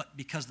 But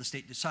because the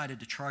state decided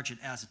to charge it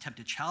as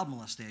attempted child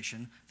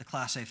molestation, the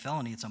Class A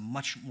felony, it's a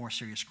much more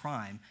serious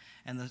crime,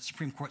 and the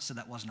Supreme Court said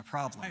that wasn't a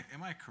problem.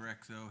 Am I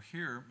correct, though?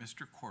 Here,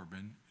 Mr.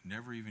 Corbin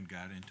never even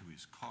got into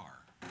his car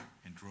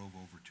and drove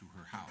over to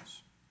her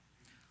house.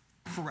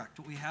 Correct.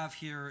 What we have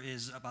here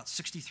is about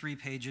 63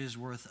 pages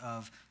worth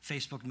of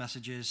Facebook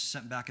messages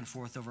sent back and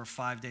forth over a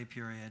 5-day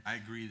period. I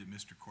agree that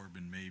Mr.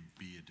 Corbin may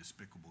be a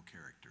despicable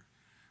character.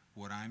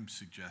 What I'm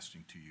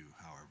suggesting to you,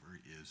 however,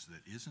 is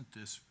that isn't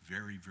this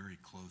very, very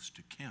close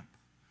to Kemp,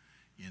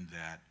 in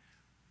that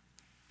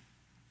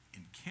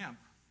in Kemp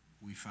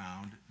we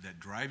found that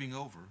driving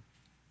over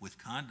with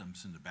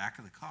condoms in the back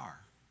of the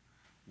car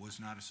was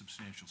not a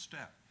substantial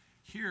step.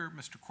 Here,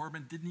 Mr.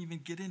 Corbin didn't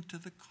even get into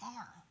the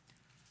car.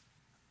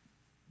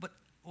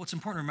 what's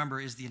important to remember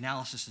is the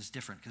analysis is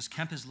different, because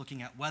Kemp is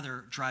looking at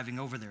whether driving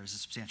over there is a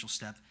substantial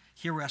step.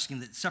 Here we're asking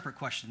the separate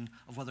question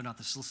of whether or not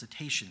the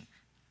solicitation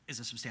is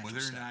a substantial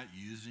Whether step. or not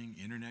using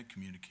internet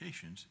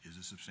communications is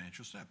a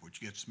substantial step, which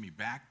gets me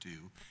back to,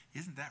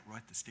 isn't that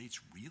what the state's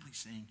really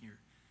saying here?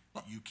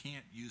 That you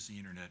can't use the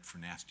internet for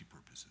nasty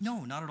purposes?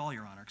 No, not at all,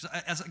 Your Honor.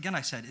 Because as again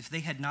I said, if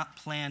they had not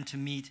planned to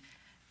meet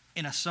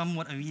in a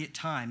somewhat immediate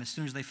time, as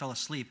soon as they fell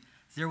asleep,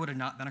 there would have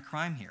not been a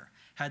crime here.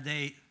 Had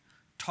they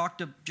talked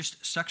to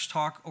just sex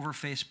talk over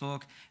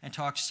Facebook and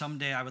talked,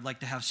 someday I would like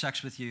to have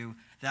sex with you,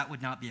 that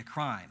would not be a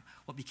crime.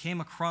 What became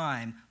a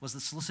crime was the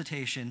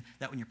solicitation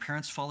that when your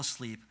parents fall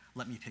asleep,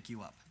 let me pick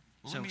you up.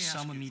 Well, So let me some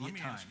ask you, immediate let me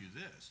time. ask you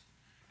this.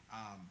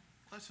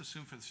 Let's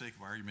assume for the sake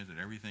of argument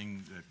that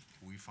everything that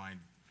we find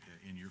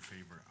in your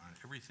favor on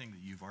everything that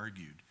you've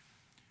argued,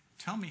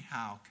 tell me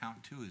how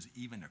count 2 is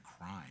even a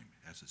crime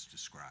as it's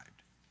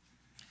described.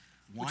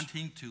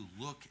 Wanting to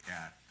look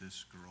at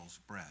this girl's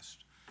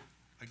breast.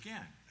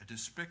 Again, a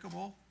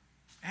despicable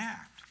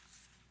act,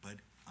 but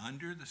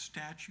under the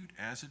statute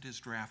as it is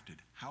drafted,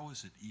 how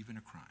is it even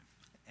a crime?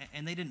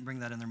 And they didn't bring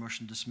that in their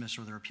motion to dismiss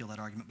or their appeal that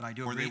argument, but I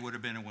do Or agree. they would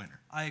have been a winner.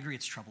 I agree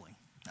it's troubling.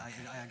 I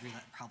agree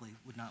that probably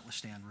would not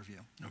withstand review.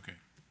 Okay.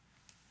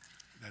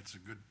 That's a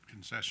good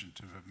concession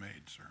to have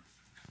made, sir.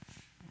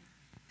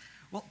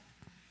 Well,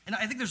 and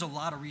I think there's a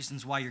lot of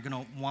reasons why you're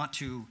going to want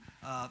to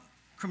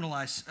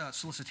criminalize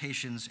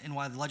solicitations, and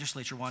why the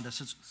legislature wanted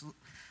to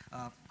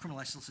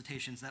criminalize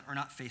solicitations that are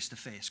not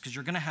face-to-face, because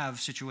you're going to have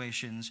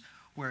situations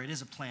where it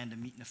is a plan to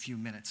meet in a few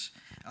minutes,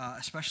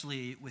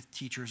 especially with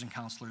teachers and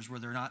counselors where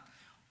they're not,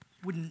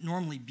 wouldn't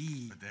normally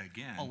be But then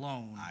again,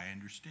 alone. I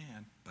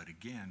understand, but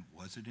again,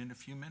 was it in a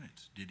few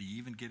minutes? Did he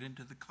even get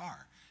into the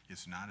car?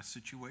 It's not a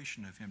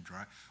situation of him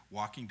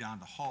walking down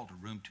the hall to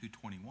room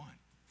 221.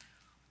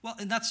 Well,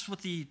 and that's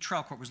what the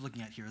trial court was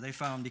looking at here. They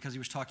found, because he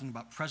was talking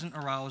about present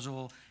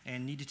arousal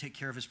and need to take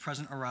care of his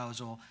present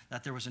arousal,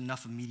 that there was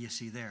enough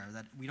immediacy there,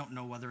 that we don't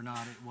know whether or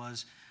not it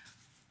was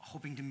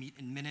hoping to meet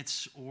in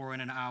minutes or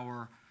in an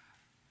hour,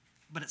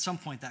 but at some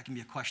point that can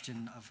be a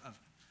question of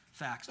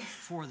facts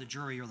for the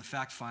jury or the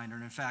fact finder.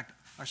 And in fact,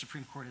 our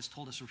Supreme Court has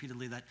told us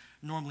repeatedly that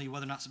normally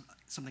whether or not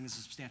something is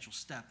a substantial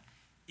step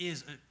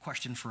is a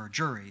question for a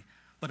jury.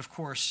 But of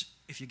course,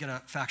 if you get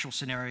a factual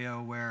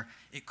scenario where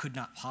it could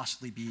not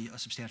possibly be a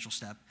substantial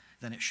step,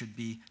 then it should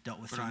be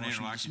dealt with But through a on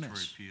motion to interlocutory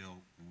dismiss.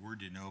 appeal, we're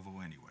de novo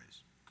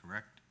anyways,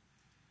 correct?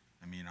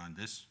 I mean, on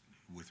this,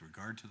 with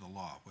regard to the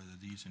law, whether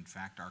these in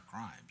fact are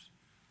crimes,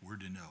 we're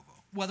de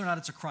novo. Whether or not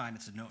it's a crime,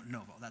 it's a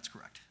novo. That's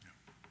correct.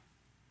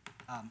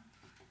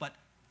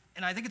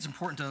 And I think it's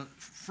important to,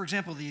 for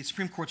example, the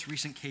Supreme Court's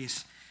recent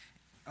case,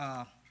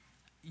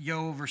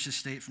 Yo versus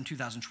State from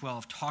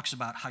 2012, talks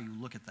about how you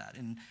look at that.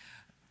 And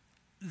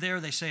there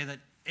they say that,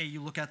 A, you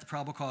look at the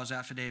probable cause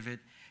affidavit,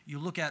 you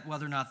look at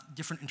whether or not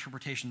different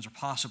interpretations are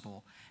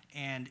possible,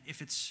 and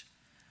if it's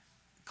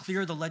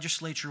clear the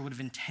legislature would have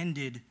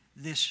intended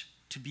this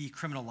to be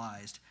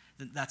criminalized,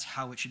 then that's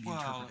how it should be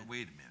interpreted.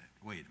 Wait a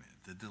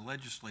minute. The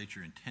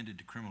legislature intended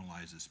to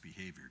criminalize this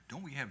behavior.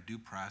 Don't we have due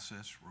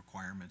process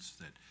requirements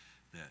that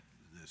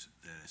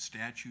a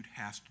statute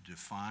has to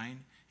define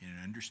in an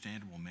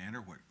understandable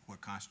manner what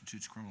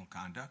constitutes criminal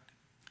conduct?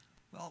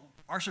 Well,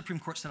 our Supreme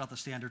Court set out the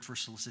standard for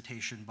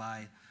solicitation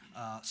by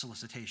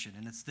solicitation,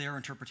 and it's their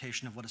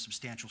interpretation of what a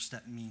substantial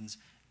step means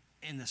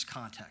in this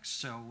context.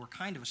 So we're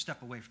kind of a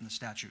step away from the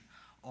statute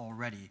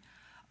already.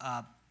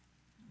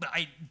 But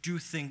I do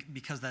think,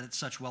 because that it's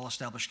such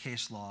well-established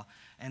case law,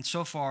 and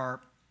so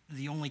far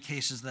the only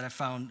cases that I've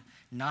found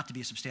not to be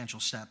a substantial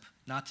step,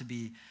 not to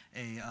be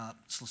a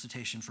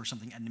solicitation for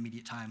something at an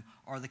immediate time,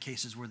 are the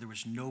cases where there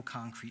was no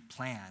concrete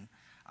plan.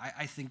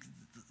 I think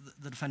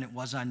the defendant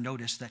was on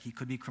notice that he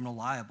could be criminally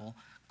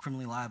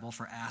liable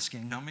for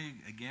asking. Tell me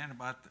again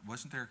about,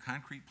 wasn't there a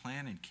concrete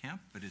plan in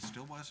Kemp, but it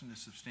still wasn't a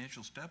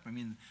substantial step? I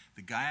mean,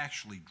 the guy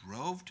actually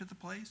drove to the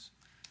place?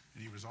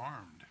 And he was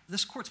armed.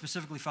 This court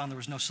specifically found there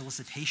was no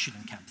solicitation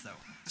in Kemp, though.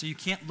 So you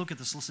can't look at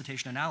the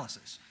solicitation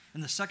analysis. In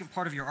the second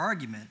part of your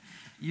argument,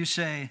 you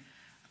say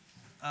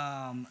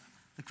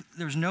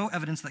there's no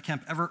evidence that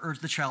Kemp ever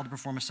urged the child to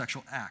perform a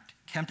sexual act.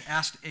 Kemp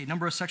asked a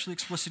number of sexually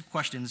explicit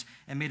questions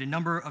and made a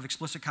number of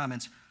explicit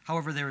comments.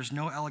 However, there is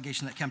no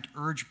allegation that Kemp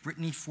urged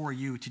Brittany for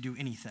you to do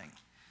anything.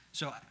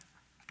 So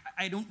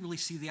I don't really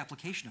see the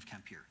application of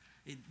Kemp here.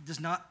 It does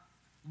not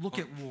look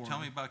at war. Tell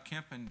me about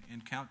Kemp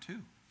in count 2.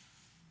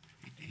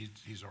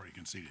 He's already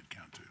conceded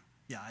count 2.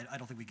 Yeah, I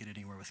don't think we get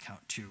anywhere with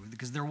count 2,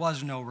 because there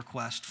was no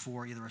request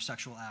for either a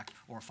sexual act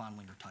or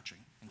fondling or touching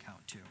in count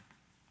 2.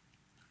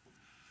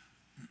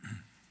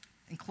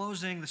 In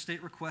closing, the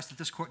state requests that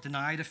this court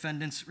deny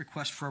defendants'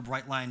 request for a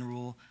bright line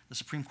rule. The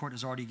Supreme Court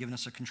has already given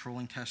us a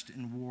controlling test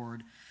in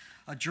Ward.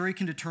 A jury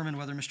can determine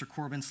whether Mr.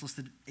 Corbin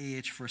solicited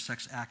AH for a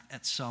sex act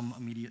at some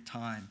immediate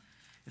time.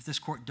 If this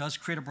court does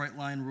create a bright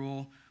line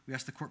rule, we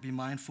ask the court be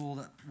mindful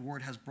that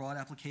Ward has broad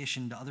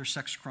application to other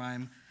sex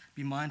crime,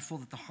 be mindful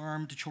that the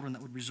harm to children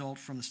that would result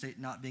from the state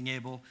not being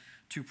able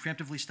to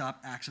preemptively stop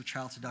acts of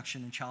child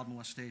seduction and child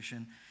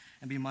molestation,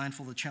 and be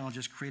mindful of the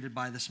challenges created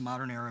by this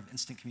modern era of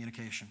instant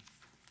communication.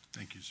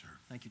 Thank you, sir.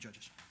 Thank you,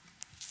 judges.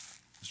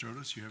 Mr.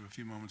 Otis, you have a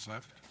few moments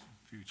left,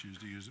 if you choose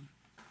to use them.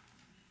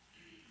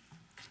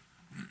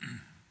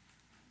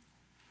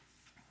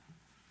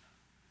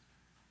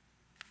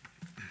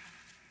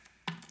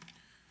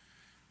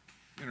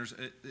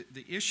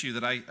 The issue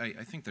that I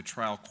think the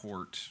trial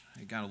court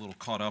got a little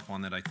caught up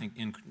on that I think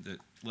that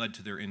led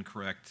to the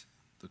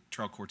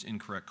trial court's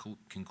incorrect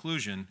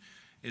conclusion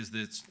is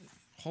this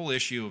whole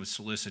issue of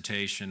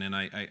solicitation, and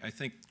I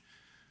think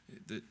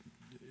that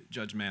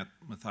Judge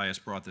Mathias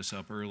brought this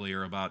up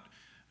earlier about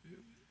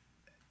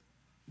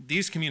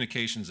these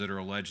communications that are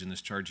alleged in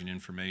this charging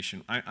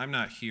information. I'm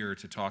not here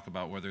to talk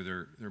about whether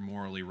they're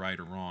morally right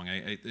or wrong.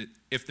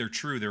 If they're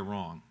true, they're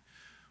wrong.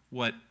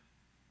 What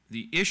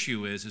the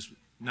issue is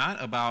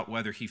not about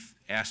whether he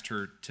asked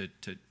her to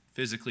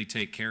physically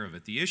take care of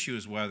it. The issue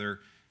is whether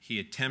he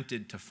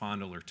attempted to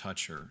fondle or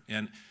touch her.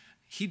 And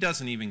he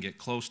doesn't even get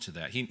close to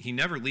that. He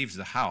never leaves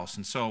the house.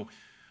 And so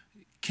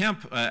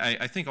Kemp,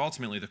 I think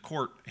ultimately the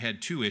court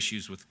had two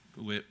issues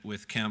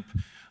with Kemp,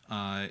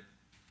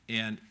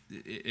 and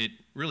it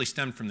really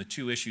stemmed from the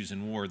two issues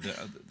in Ward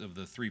of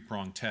the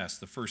three-pronged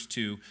test. The first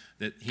two,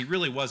 that he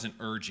really wasn't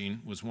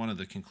urging, was one of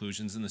the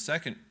conclusions, and the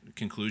second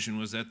conclusion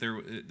was that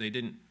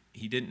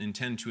he didn't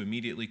intend to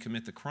immediately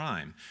commit the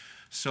crime.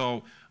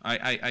 So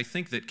I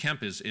think that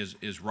Kemp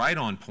is right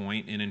on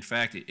point, and in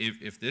fact,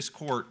 if this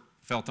court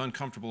felt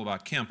uncomfortable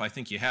about Kemp, I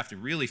think you have to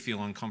really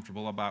feel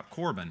uncomfortable about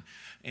Corbin.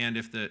 And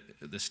if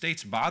the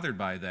state's bothered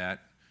by that,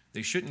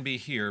 they shouldn't be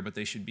here, but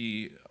they should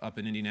be up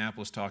in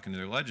Indianapolis talking to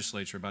their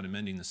legislature about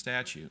amending the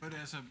statute. But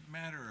as a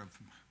matter of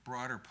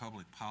broader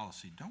public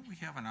policy, don't we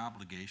have an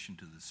obligation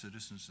to the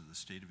citizens of the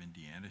state of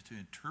Indiana to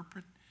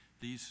interpret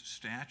these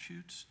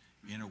statutes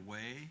in a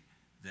way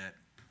that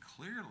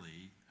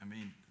clearly, I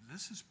mean,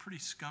 this is pretty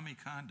scummy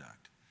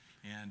conduct.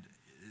 And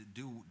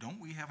don't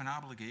we have an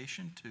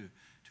obligation to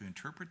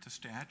interpret the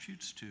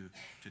statutes, to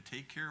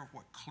take care of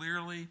what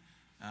clearly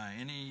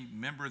any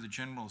member of the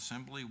General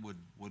Assembly would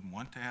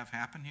want to have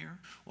happen here?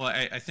 Well,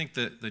 I think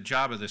the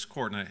job of this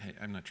court, and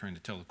I'm not trying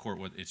to tell the court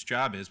what its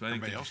job is, but I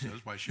think Everybody else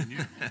does, why shouldn't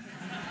you?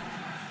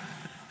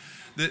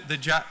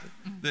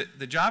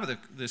 The job of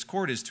this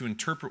court is to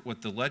interpret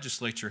what the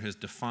legislature has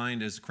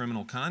defined as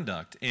criminal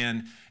conduct,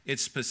 and it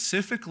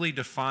specifically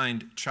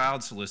defined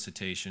child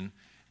solicitation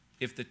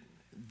if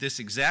this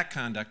exact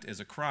conduct as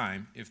a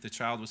crime if the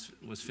child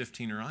was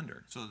 15 or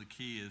under. So the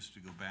key is to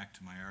go back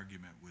to my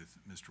argument with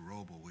Mr.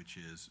 Roble, which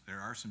is there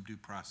are some due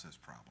process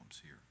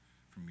problems here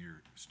from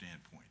your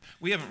standpoint.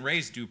 We haven't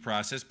raised due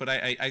process, but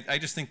I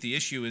just think the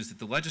issue is that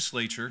the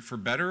legislature, for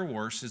better or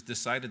worse, has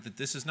decided that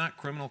this is not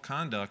criminal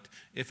conduct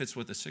if it's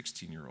with a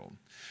 16-year-old.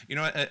 You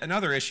know,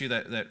 another issue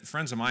that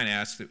friends of mine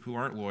ask who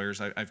aren't lawyers,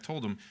 I've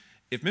told them,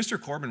 if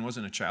Mr. Corbin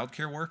wasn't a child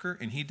care worker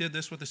and he did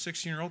this with a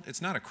 16-year-old,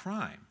 it's not a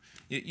crime.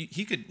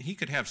 He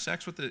could have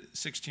sex with a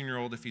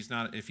 16-year-old if he's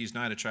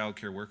not a child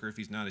care worker, if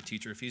he's not a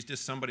teacher, if he's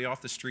just somebody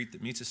off the street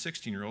that meets a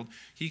 16-year-old,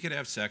 he could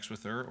have sex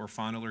with her or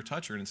fondle or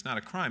touch her, and it's not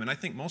a crime. And I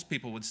think most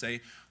people would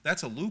say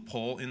that's a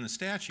loophole in the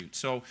statute.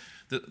 So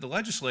the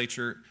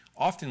legislature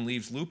often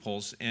leaves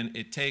loopholes, and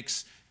it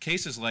takes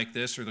cases like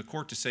this or the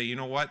court to say, you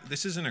know what,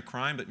 this isn't a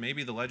crime, but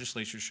maybe the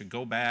legislature should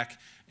go back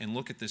and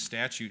look at this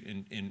statute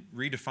and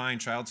redefine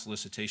child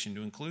solicitation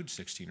to include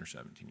 16 or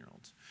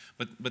 17-year-olds.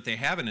 But they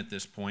haven't at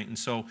this point, and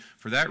so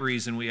for that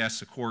reason, we ask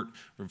the court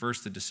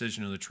reverse the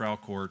decision of the trial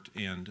court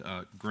and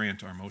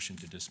grant our motion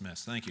to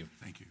dismiss. Thank you.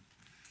 Thank you.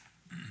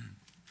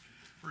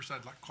 First,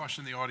 I'd like to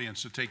caution the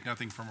audience to take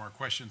nothing from our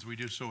questions. We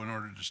do so in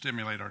order to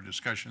stimulate our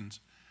discussions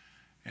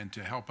and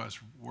to help us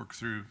work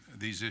through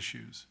these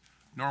issues.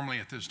 Normally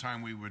at this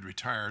time we would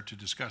retire to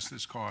discuss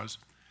this cause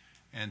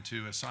and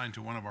to assign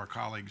to one of our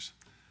colleagues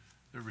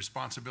the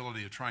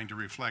responsibility of trying to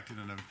reflect in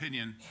an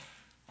opinion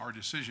our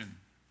decision,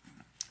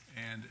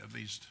 and at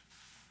least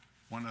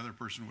one other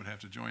person would have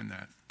to join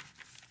that.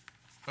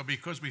 But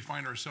because we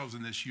find ourselves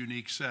in this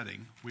unique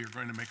setting, we are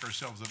going to make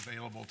ourselves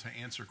available to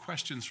answer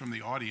questions from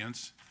the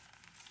audience,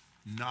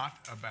 not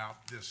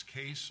about this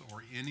case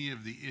or any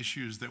of the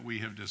issues that we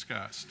have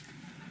discussed.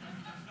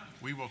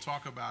 We will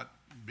talk about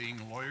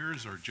being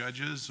lawyers or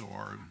judges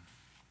or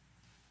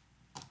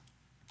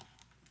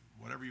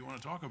whatever you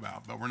want to talk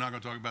about, but we're not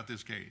going to talk about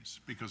this case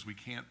because we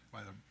can't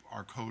by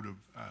our code of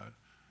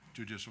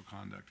judicial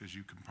conduct, as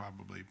you can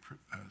probably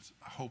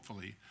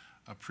hopefully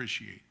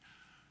appreciate.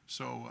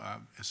 So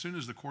as soon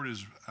as the court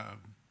is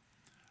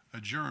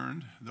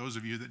adjourned, those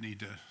of you that need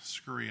to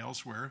scurry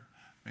elsewhere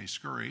may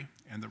scurry,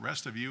 and the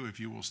rest of you, if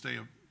you will stay,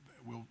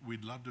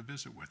 we'd love to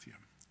visit with you.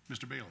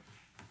 Mr. Bailiff.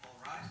 All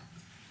rise.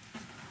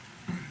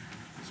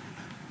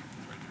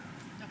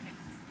 Okay.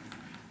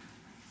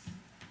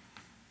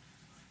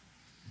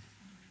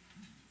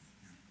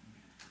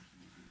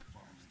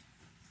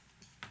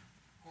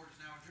 Court is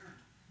now adjourned.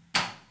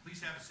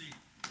 Please have a seat.